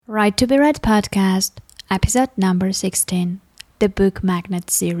Right to be Read podcast, episode number 16, the Book Magnet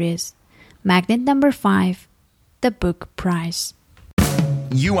series. Magnet number 5, the book price.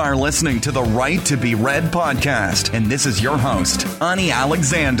 You are listening to the Right to be Read podcast, and this is your host, Ani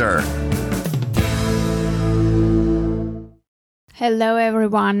Alexander. Hello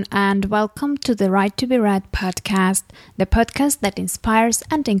everyone, and welcome to the Right to be Read podcast, the podcast that inspires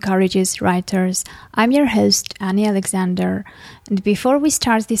and encourages writers. I'm your host, Ani Alexander, and before we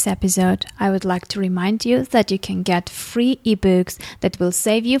start this episode, I would like to remind you that you can get free ebooks that will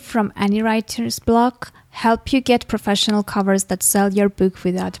save you from any writer's block, help you get professional covers that sell your book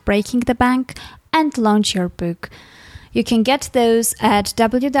without breaking the bank, and launch your book. You can get those at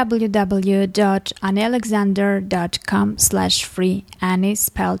www.anialexander.com/free, Annie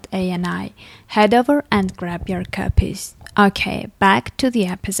spelled A-N-I. Head over and grab your copies. Okay, back to the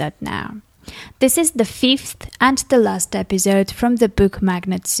episode now. This is the 5th and the last episode from the Book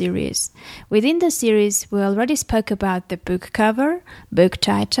Magnet series. Within the series, we already spoke about the book cover, book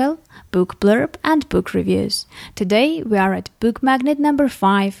title, book blurb, and book reviews. Today, we are at Book Magnet number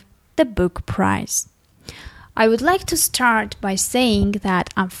 5, the book price. I would like to start by saying that,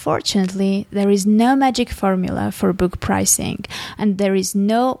 unfortunately, there is no magic formula for book pricing, and there is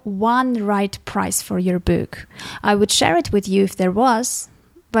no one right price for your book. I would share it with you if there was,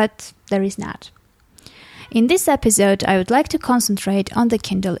 but there is not. In this episode, I would like to concentrate on the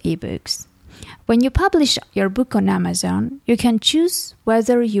Kindle ebooks. When you publish your book on Amazon, you can choose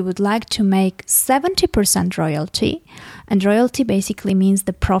whether you would like to make 70% royalty, and royalty basically means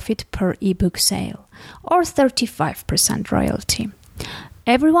the profit per ebook sale, or 35% royalty.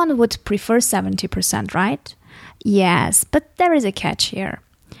 Everyone would prefer 70%, right? Yes, but there is a catch here.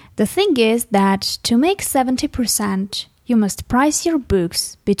 The thing is that to make 70%, you must price your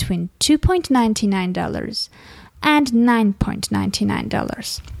books between $2.99 and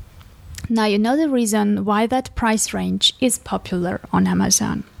 $9.99. Now you know the reason why that price range is popular on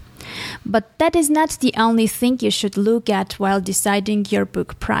Amazon. But that is not the only thing you should look at while deciding your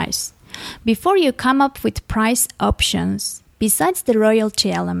book price. Before you come up with price options, besides the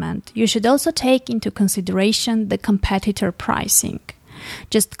royalty element, you should also take into consideration the competitor pricing.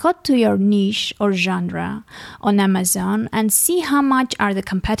 Just go to your niche or genre on Amazon and see how much are the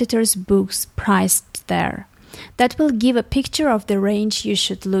competitors' books priced there. That will give a picture of the range you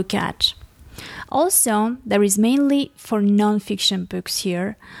should look at. Also, there is mainly for non-fiction books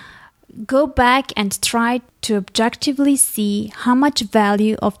here. Go back and try to objectively see how much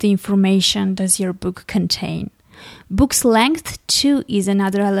value of the information does your book contain. Book's length too is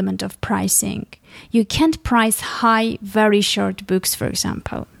another element of pricing. You can't price high, very short books, for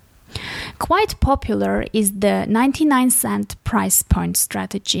example. Quite popular is the 99-cent price point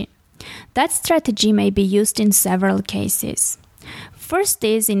strategy. That strategy may be used in several cases. First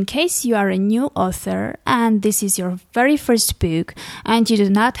is in case you are a new author and this is your very first book and you do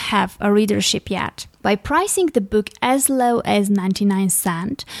not have a readership yet. By pricing the book as low as 99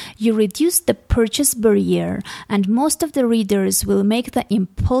 cents, you reduce the purchase barrier and most of the readers will make the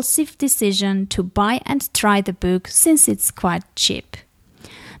impulsive decision to buy and try the book since it's quite cheap.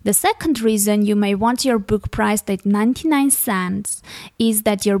 The second reason you may want your book priced at 99 cents is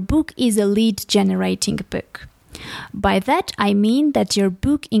that your book is a lead-generating book. By that, I mean that your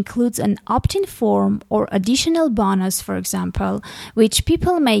book includes an opt-in form or additional bonus, for example, which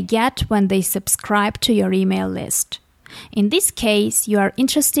people may get when they subscribe to your email list. In this case, you are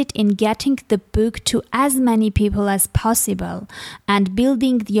interested in getting the book to as many people as possible, and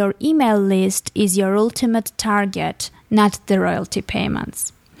building your email list is your ultimate target, not the royalty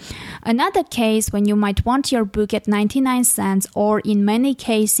payments. Another case when you might want your book at 99 cents or in many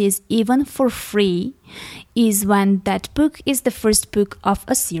cases even for free is when that book is the first book of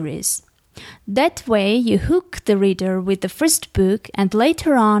a series. That way you hook the reader with the first book and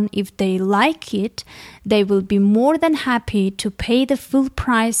later on, if they like it, they will be more than happy to pay the full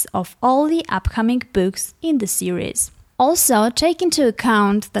price of all the upcoming books in the series. Also, take into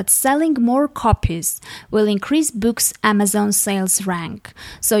account that selling more copies will increase books' Amazon sales rank,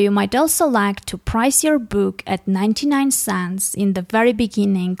 so you might also like to price your book at 99 cents in the very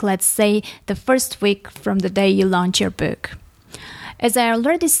beginning, let's say the first week from the day you launch your book. As I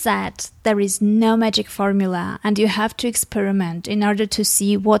already said, there is no magic formula and you have to experiment in order to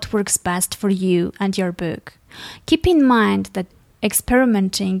see what works best for you and your book. Keep in mind that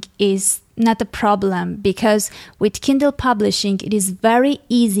experimenting is not a problem because with Kindle publishing it is very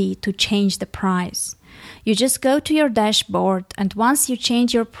easy to change the price. You just go to your dashboard and once you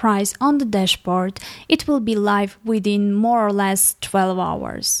change your price on the dashboard, it will be live within more or less 12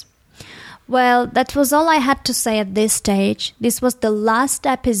 hours. Well, that was all I had to say at this stage. This was the last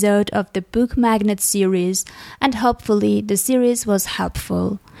episode of the Book Magnet series, and hopefully the series was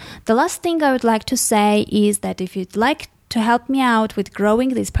helpful. The last thing I would like to say is that if you'd like to help me out with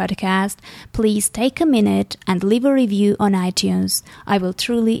growing this podcast, please take a minute and leave a review on iTunes. I will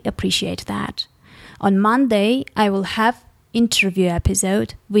truly appreciate that. On Monday, I will have interview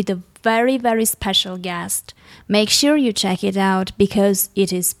episode with a very, very special guest. Make sure you check it out because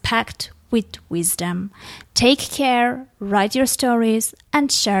it is packed with wisdom. Take care, write your stories,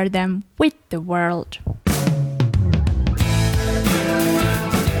 and share them with the world.